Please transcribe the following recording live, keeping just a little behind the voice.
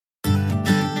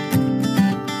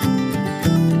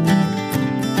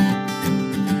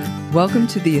Welcome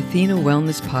to the Athena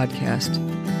Wellness Podcast,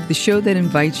 the show that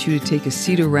invites you to take a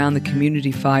seat around the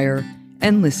community fire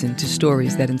and listen to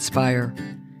stories that inspire.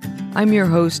 I'm your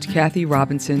host, Kathy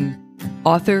Robinson,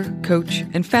 author, coach,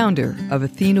 and founder of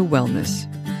Athena Wellness,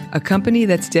 a company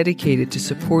that's dedicated to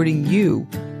supporting you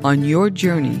on your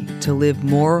journey to live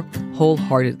more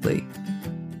wholeheartedly.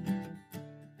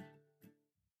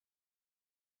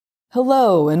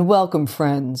 Hello and welcome,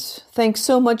 friends. Thanks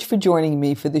so much for joining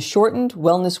me for this shortened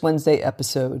Wellness Wednesday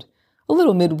episode, a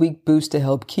little midweek boost to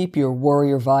help keep your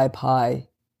warrior vibe high.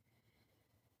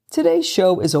 Today's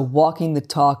show is a Walking the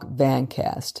Talk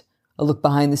Vancast, a look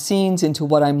behind the scenes into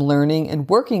what I'm learning and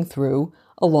working through,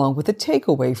 along with a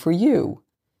takeaway for you.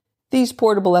 These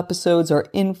portable episodes are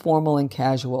informal and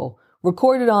casual,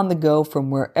 recorded on the go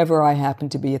from wherever I happen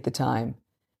to be at the time.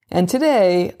 And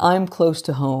today, I'm close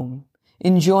to home,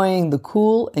 enjoying the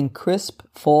cool and crisp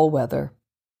fall weather.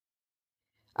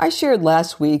 I shared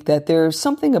last week that there's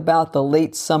something about the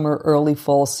late summer, early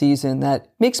fall season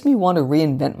that makes me want to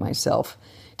reinvent myself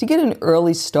to get an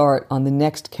early start on the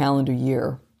next calendar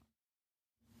year.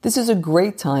 This is a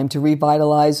great time to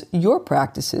revitalize your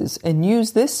practices and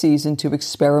use this season to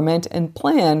experiment and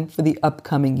plan for the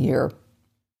upcoming year.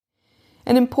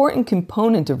 An important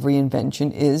component of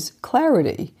reinvention is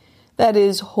clarity. That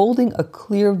is, holding a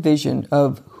clear vision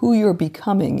of who you're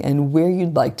becoming and where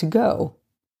you'd like to go.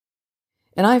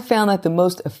 And I found that the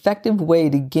most effective way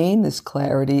to gain this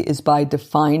clarity is by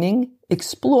defining,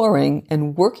 exploring,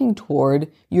 and working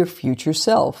toward your future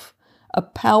self, a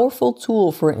powerful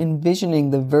tool for envisioning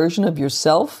the version of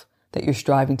yourself that you're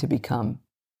striving to become.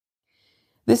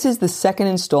 This is the second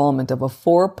installment of a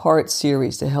 4-part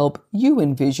series to help you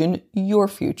envision your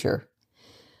future.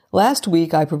 Last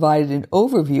week, I provided an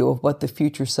overview of what the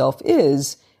future self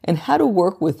is and how to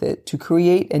work with it to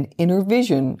create an inner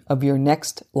vision of your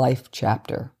next life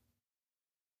chapter.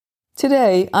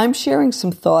 Today, I'm sharing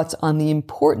some thoughts on the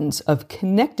importance of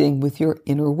connecting with your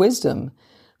inner wisdom,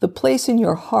 the place in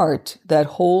your heart that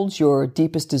holds your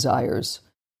deepest desires.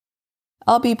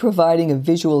 I'll be providing a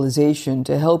visualization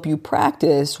to help you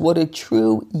practice what a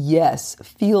true yes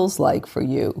feels like for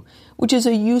you, which is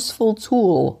a useful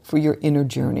tool for your inner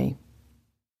journey.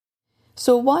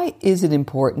 So why is it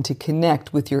important to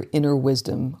connect with your inner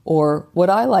wisdom, or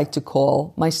what I like to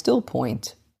call my still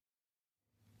point?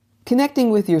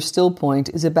 Connecting with your still point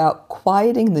is about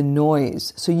quieting the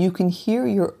noise so you can hear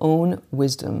your own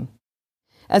wisdom.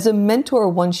 As a mentor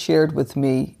once shared with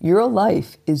me, your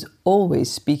life is always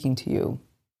speaking to you.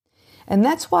 And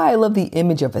that's why I love the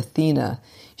image of Athena.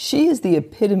 She is the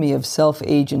epitome of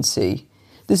self-agency,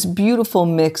 this beautiful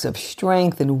mix of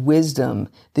strength and wisdom,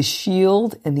 the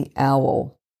shield and the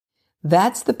owl.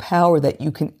 That's the power that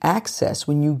you can access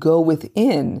when you go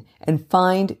within and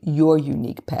find your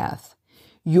unique path.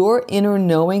 Your inner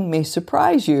knowing may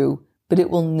surprise you, but it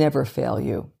will never fail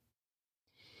you.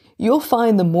 You'll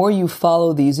find the more you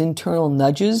follow these internal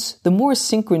nudges, the more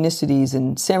synchronicities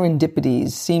and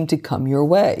serendipities seem to come your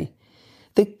way.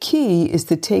 The key is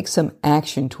to take some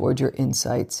action toward your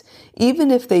insights,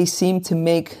 even if they seem to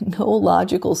make no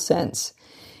logical sense.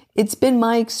 It's been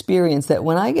my experience that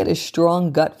when I get a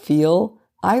strong gut feel,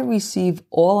 I receive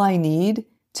all I need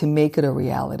to make it a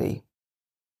reality.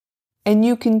 And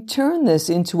you can turn this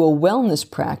into a wellness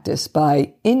practice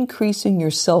by increasing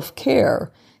your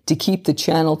self-care to keep the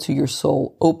channel to your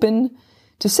soul open,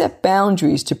 to set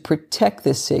boundaries to protect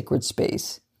this sacred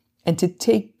space, and to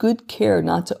take good care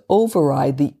not to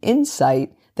override the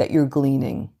insight that you're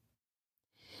gleaning.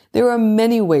 There are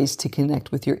many ways to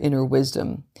connect with your inner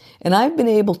wisdom, and I've been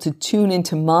able to tune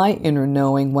into my inner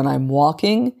knowing when I'm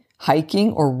walking,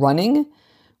 hiking, or running,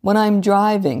 when I'm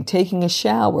driving, taking a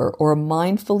shower, or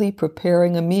mindfully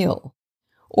preparing a meal,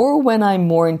 or when I'm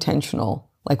more intentional,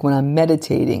 like when I'm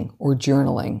meditating or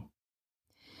journaling.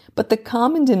 But the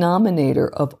common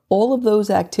denominator of all of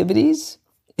those activities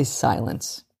is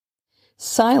silence.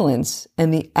 Silence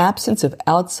and the absence of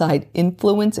outside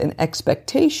influence and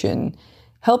expectation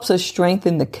helps us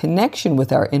strengthen the connection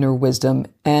with our inner wisdom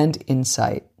and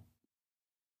insight.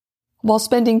 While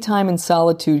spending time in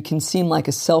solitude can seem like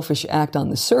a selfish act on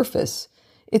the surface,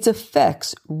 its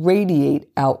effects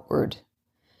radiate outward.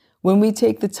 When we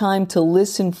take the time to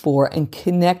listen for and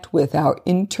connect with our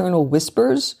internal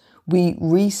whispers, we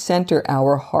recenter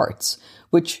our hearts,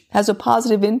 which has a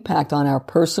positive impact on our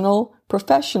personal,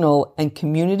 professional, and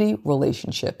community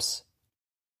relationships.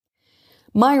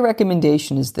 My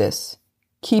recommendation is this: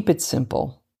 keep it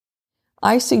simple.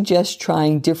 I suggest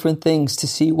trying different things to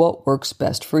see what works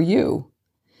best for you.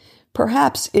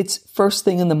 Perhaps it's first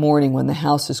thing in the morning when the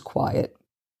house is quiet.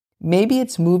 Maybe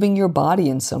it's moving your body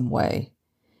in some way.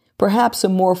 Perhaps a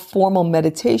more formal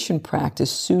meditation practice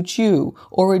suits you,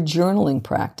 or a journaling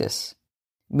practice.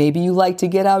 Maybe you like to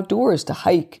get outdoors to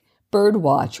hike,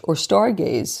 birdwatch, or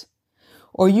stargaze.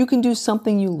 Or you can do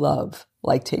something you love,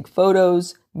 like take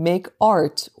photos, make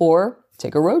art, or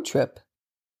take a road trip.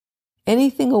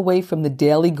 Anything away from the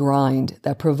daily grind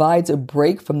that provides a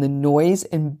break from the noise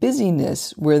and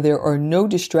busyness where there are no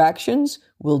distractions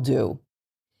will do.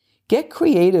 Get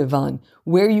creative on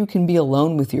where you can be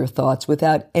alone with your thoughts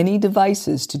without any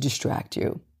devices to distract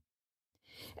you.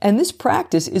 And this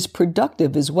practice is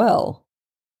productive as well.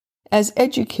 As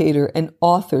educator and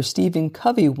author Stephen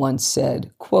Covey once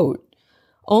said, quote,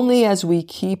 "Only as we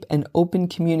keep an open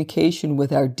communication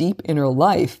with our deep inner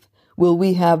life will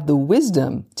we have the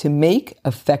wisdom to make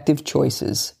effective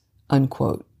choices,"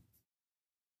 unquote.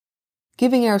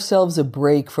 Giving ourselves a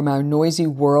break from our noisy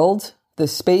world, the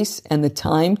space and the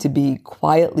time to be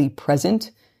quietly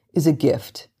present, is a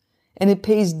gift, and it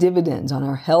pays dividends on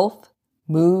our health,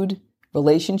 mood,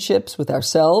 relationships with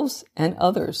ourselves and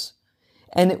others,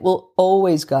 and it will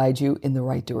always guide you in the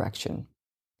right direction.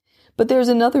 But there's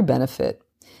another benefit.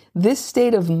 This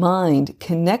state of mind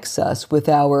connects us with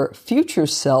our future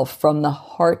self from the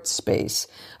heart space,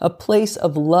 a place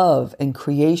of love and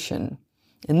creation.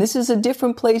 And this is a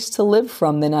different place to live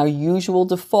from than our usual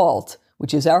default,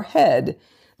 which is our head,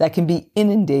 that can be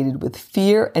inundated with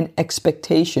fear and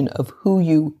expectation of who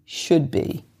you should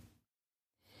be.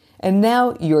 And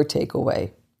now your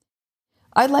takeaway.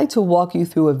 I'd like to walk you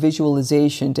through a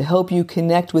visualization to help you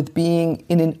connect with being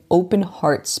in an open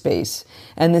heart space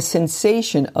and the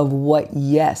sensation of what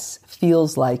yes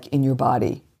feels like in your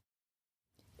body.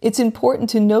 It's important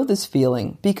to know this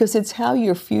feeling because it's how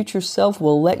your future self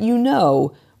will let you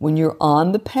know when you're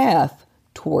on the path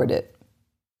toward it.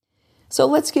 So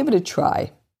let's give it a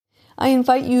try. I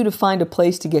invite you to find a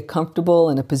place to get comfortable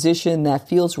in a position that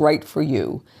feels right for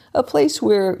you, a place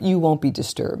where you won't be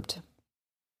disturbed.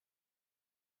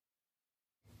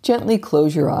 Gently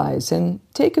close your eyes and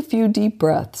take a few deep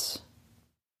breaths.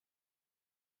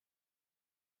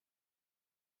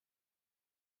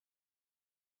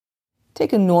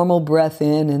 Take a normal breath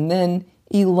in and then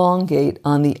elongate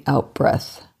on the out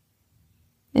breath.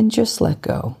 And just let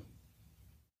go.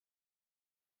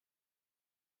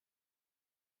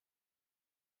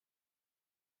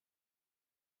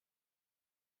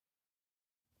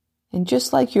 And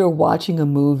just like you're watching a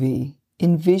movie,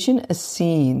 envision a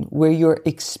scene where you're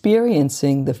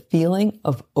experiencing the feeling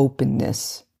of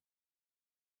openness.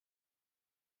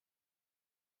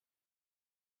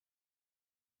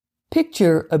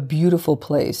 Picture a beautiful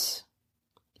place.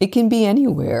 It can be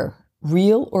anywhere,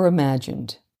 real or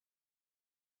imagined.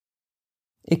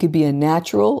 It could be a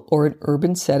natural or an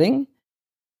urban setting.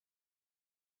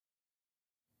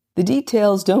 The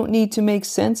details don't need to make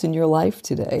sense in your life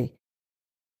today.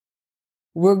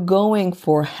 We're going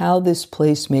for how this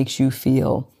place makes you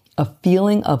feel, a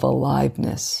feeling of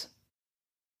aliveness.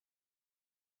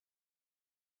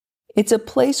 It's a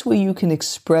place where you can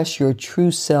express your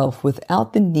true self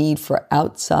without the need for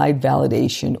outside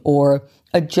validation or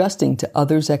adjusting to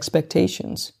others'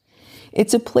 expectations.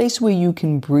 It's a place where you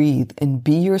can breathe and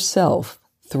be yourself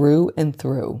through and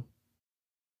through.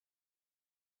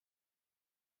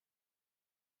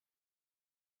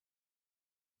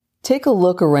 Take a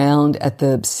look around at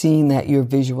the scene that you're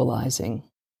visualizing.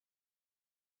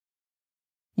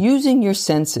 Using your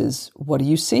senses, what are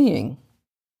you seeing?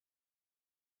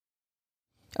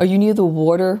 Are you near the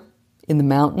water, in the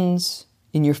mountains,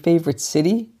 in your favorite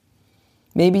city?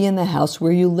 Maybe in the house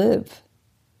where you live?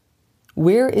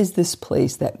 Where is this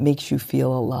place that makes you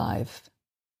feel alive?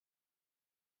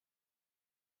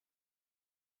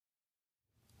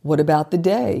 What about the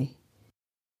day?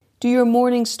 Do your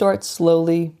mornings start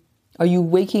slowly? Are you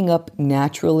waking up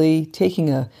naturally, taking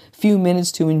a few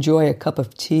minutes to enjoy a cup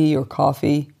of tea or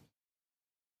coffee?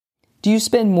 Do you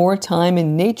spend more time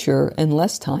in nature and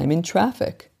less time in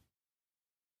traffic?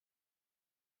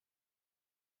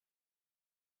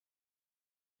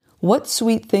 What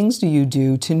sweet things do you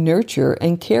do to nurture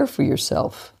and care for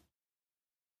yourself?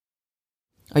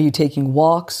 Are you taking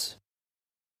walks,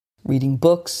 reading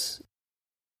books,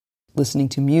 listening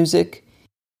to music,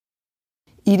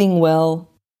 eating well,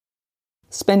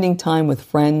 spending time with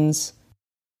friends,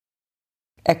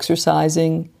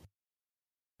 exercising,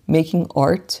 making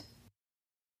art?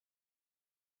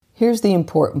 Here's the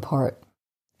important part.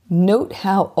 Note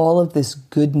how all of this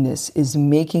goodness is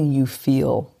making you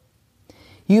feel.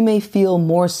 You may feel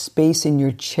more space in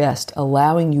your chest,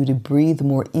 allowing you to breathe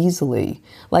more easily,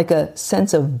 like a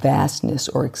sense of vastness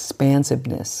or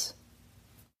expansiveness.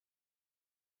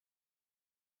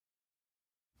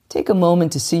 Take a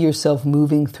moment to see yourself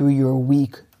moving through your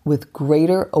week with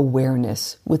greater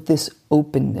awareness, with this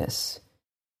openness.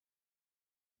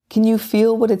 Can you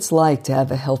feel what it's like to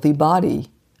have a healthy body,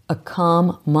 a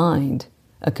calm mind,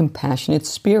 a compassionate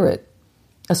spirit,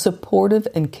 a supportive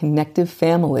and connective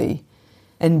family,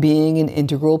 and being an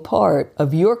integral part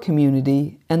of your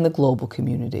community and the global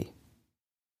community?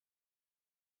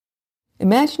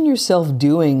 Imagine yourself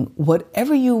doing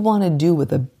whatever you want to do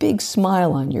with a big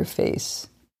smile on your face.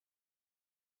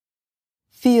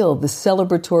 Feel the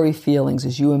celebratory feelings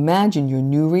as you imagine your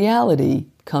new reality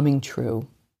coming true.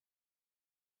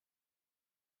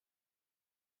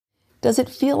 Does it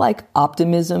feel like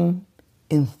optimism,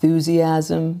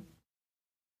 enthusiasm?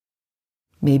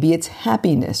 Maybe it's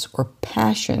happiness or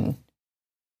passion.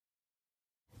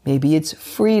 Maybe it's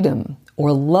freedom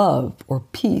or love or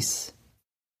peace.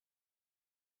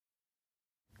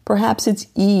 Perhaps it's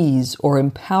ease or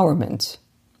empowerment.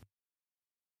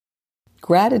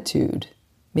 Gratitude,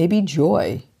 maybe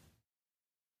joy.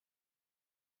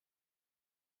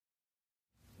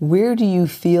 Where do you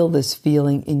feel this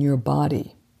feeling in your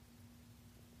body?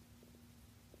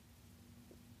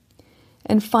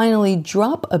 And finally,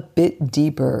 drop a bit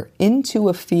deeper into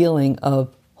a feeling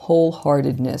of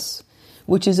wholeheartedness,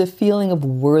 which is a feeling of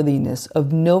worthiness,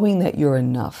 of knowing that you're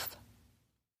enough.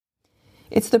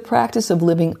 It's the practice of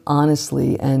living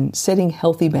honestly and setting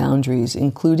healthy boundaries,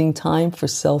 including time for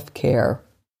self-care.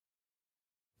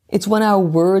 It's when our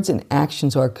words and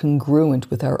actions are congruent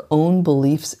with our own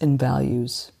beliefs and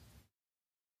values.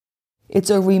 It's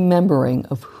a remembering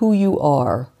of who you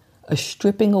are, a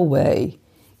stripping away,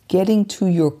 getting to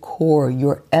your core,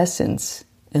 your essence,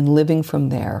 and living from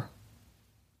there.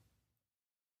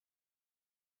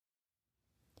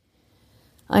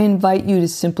 I invite you to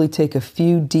simply take a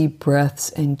few deep breaths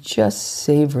and just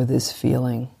savor this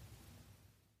feeling.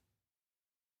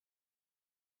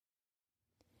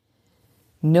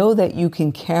 Know that you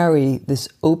can carry this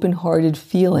open-hearted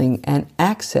feeling and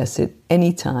access it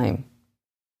anytime.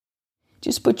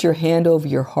 Just put your hand over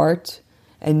your heart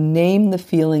and name the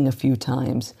feeling a few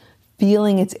times,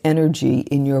 feeling its energy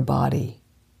in your body.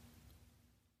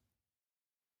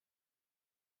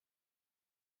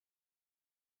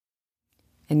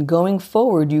 And going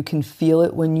forward, you can feel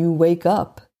it when you wake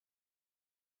up.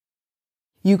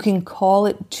 You can call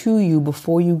it to you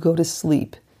before you go to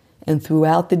sleep and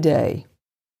throughout the day.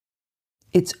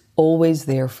 It's always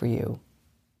there for you.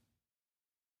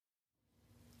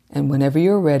 And whenever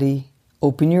you're ready,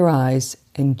 open your eyes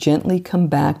and gently come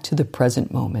back to the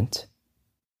present moment.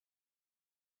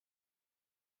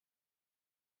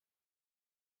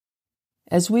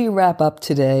 As we wrap up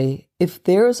today, if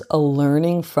there's a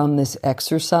learning from this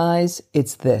exercise,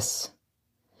 it's this.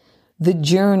 The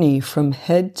journey from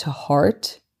head to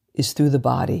heart is through the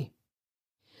body.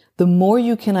 The more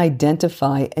you can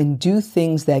identify and do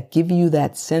things that give you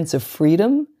that sense of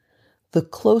freedom, the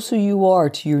closer you are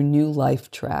to your new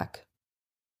life track.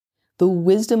 The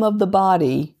wisdom of the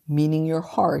body, meaning your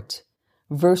heart,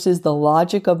 versus the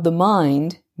logic of the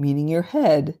mind, meaning your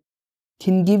head,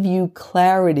 can give you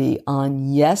clarity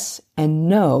on yes and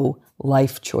no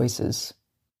life choices.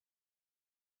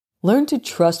 Learn to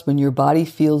trust when your body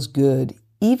feels good,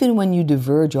 even when you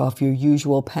diverge off your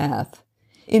usual path.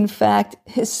 In fact,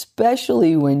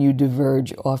 especially when you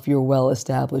diverge off your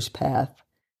well-established path.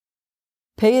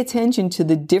 Pay attention to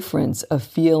the difference of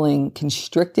feeling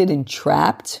constricted and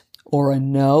trapped, or a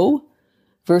no,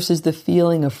 versus the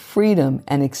feeling of freedom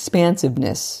and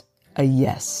expansiveness, a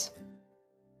yes.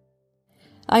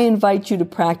 I invite you to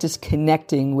practice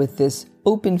connecting with this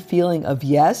open feeling of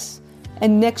yes,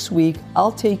 and next week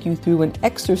I'll take you through an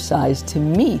exercise to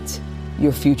meet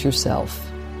your future self.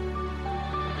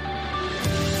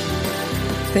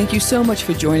 Thank you so much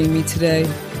for joining me today.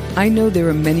 I know there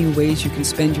are many ways you can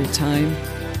spend your time.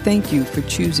 Thank you for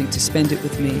choosing to spend it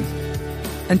with me.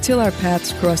 Until our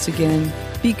paths cross again,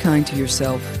 be kind to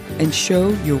yourself and show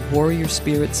your warrior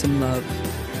spirit some love.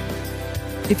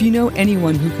 If you know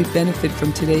anyone who could benefit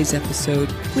from today's episode,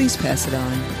 please pass it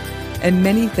on. And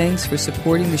many thanks for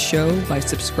supporting the show by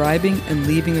subscribing and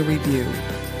leaving a review.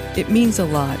 It means a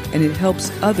lot, and it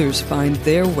helps others find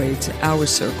their way to our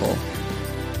circle.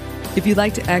 If you'd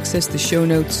like to access the show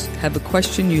notes, have a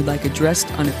question you'd like addressed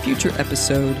on a future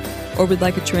episode, or would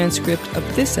like a transcript of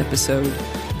this episode,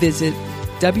 visit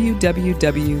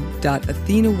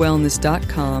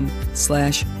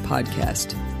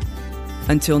www.athenawellness.com/podcast.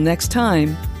 Until next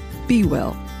time, be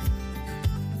well.